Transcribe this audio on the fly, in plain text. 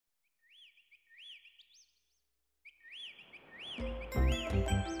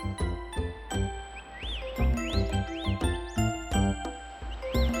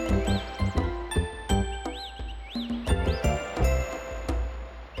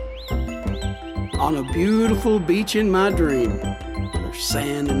on a beautiful beach in my dream. There's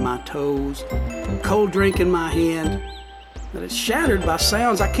sand in my toes, cold drink in my hand, but it's shattered by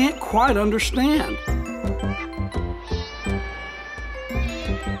sounds I can't quite understand.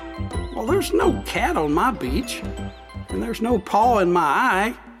 Well, there's no cat on my beach, and there's no paw in my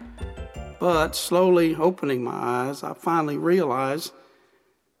eye. But slowly opening my eyes, I finally realize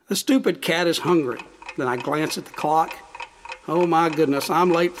the stupid cat is hungry. Then I glance at the clock. Oh my goodness,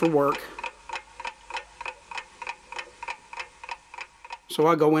 I'm late for work. So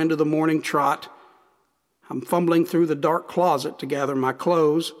I go into the morning trot. I'm fumbling through the dark closet to gather my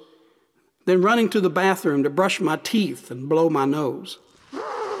clothes, then running to the bathroom to brush my teeth and blow my nose.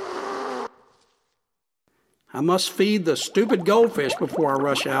 I must feed the stupid goldfish before I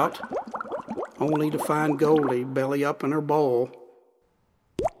rush out, only to find Goldie belly up in her bowl.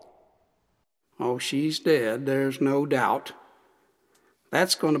 Oh, she's dead, there's no doubt.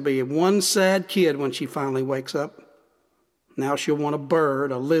 That's going to be one sad kid when she finally wakes up. Now she'll want a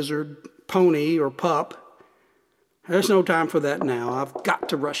bird, a lizard, pony, or pup. There's no time for that now. I've got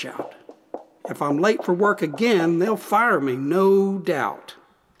to rush out. If I'm late for work again, they'll fire me, no doubt.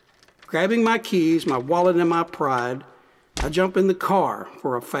 Grabbing my keys, my wallet, and my pride, I jump in the car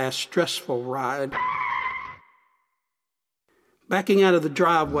for a fast, stressful ride. Backing out of the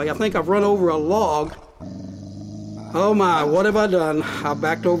driveway, I think I've run over a log. Oh my, what have I done? I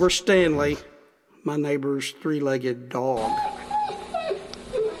backed over Stanley, my neighbor's three-legged dog.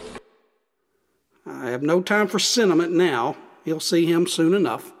 I have no time for sentiment now. You'll see him soon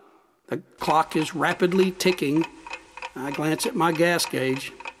enough. The clock is rapidly ticking. I glance at my gas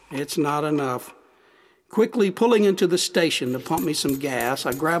gauge. It's not enough. Quickly pulling into the station to pump me some gas,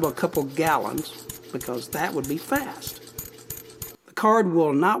 I grab a couple gallons because that would be fast. The card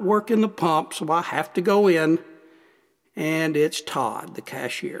will not work in the pump, so I have to go in, and it's Todd, the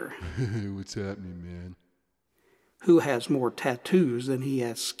cashier. What's happening, man? Who has more tattoos than he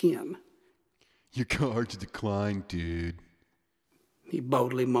has skin. Your card's declined, dude. He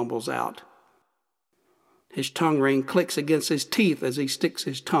boldly mumbles out. His tongue ring clicks against his teeth as he sticks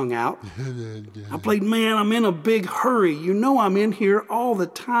his tongue out. I played, man, I'm in a big hurry. You know I'm in here all the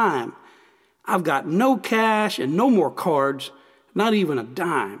time. I've got no cash and no more cards, not even a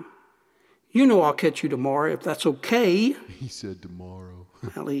dime. You know I'll catch you tomorrow if that's okay. He said tomorrow.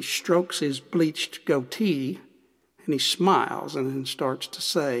 Well, he strokes his bleached goatee, and he smiles and then starts to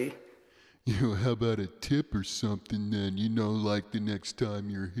say, You know, how about a tip or something then, like the next time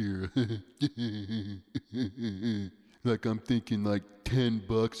you're here? Like I'm thinking like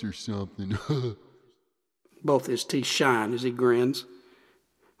 $10 or something. Both his teeth shine as he grins.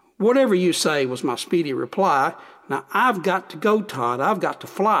 Whatever you say, was my speedy reply. Now I've got to go, Todd. I've got to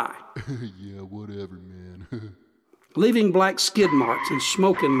fly. Yeah, whatever, man. Leaving black skid marks and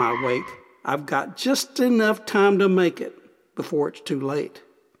smoke in my wake, I've got just enough time to make it before it's too late.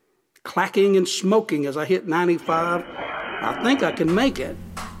 Clacking and smoking as I hit 95, I think I can make it,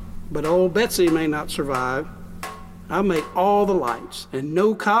 but old Betsy may not survive. I make all the lights, and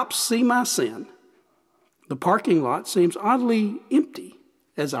no cops see my sin. The parking lot seems oddly empty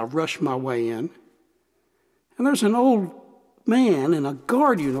as I rush my way in, and there's an old man in a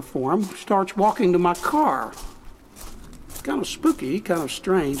guard uniform who starts walking to my car. It's kind of spooky, kind of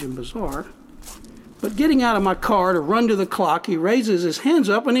strange and bizarre. But getting out of my car to run to the clock, he raises his hands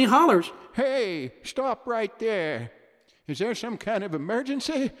up and he hollers, Hey, stop right there. Is there some kind of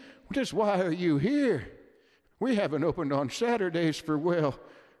emergency? Just why are you here? We haven't opened on Saturdays for,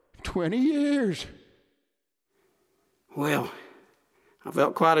 20 years. Well, I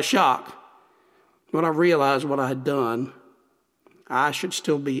felt quite a shock. When I realized what I had done, I should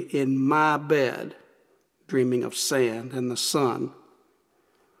still be in my bed, dreaming of sand and the sun.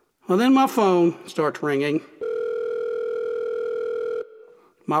 Well, then my phone starts ringing.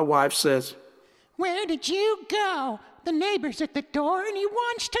 My wife says, Where did you go? The neighbor's at the door and he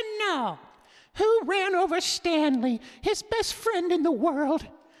wants to know. Who ran over Stanley, his best friend in the world?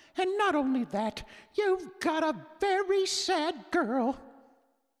 And not only that, you've got a very sad girl.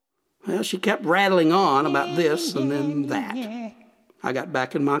 Well, she kept rattling on about this and then that. I got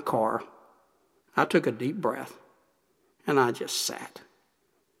back in my car. I took a deep breath, and I just sat.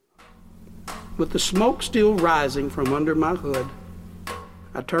 With the smoke still rising from under my hood,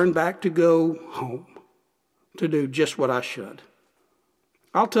 I turned back to go home, to do just what I should.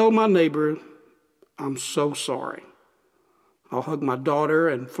 I'll tell my neighbor I'm so sorry. I'll hug my daughter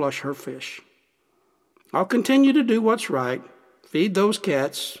and flush her fish. I'll continue to do what's right, feed those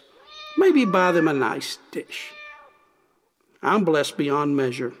cats, maybe buy them a nice dish. I'm blessed beyond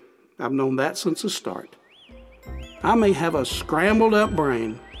measure. I've known that since the start. I may have a scrambled up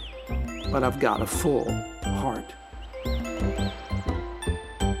brain, but I've got a full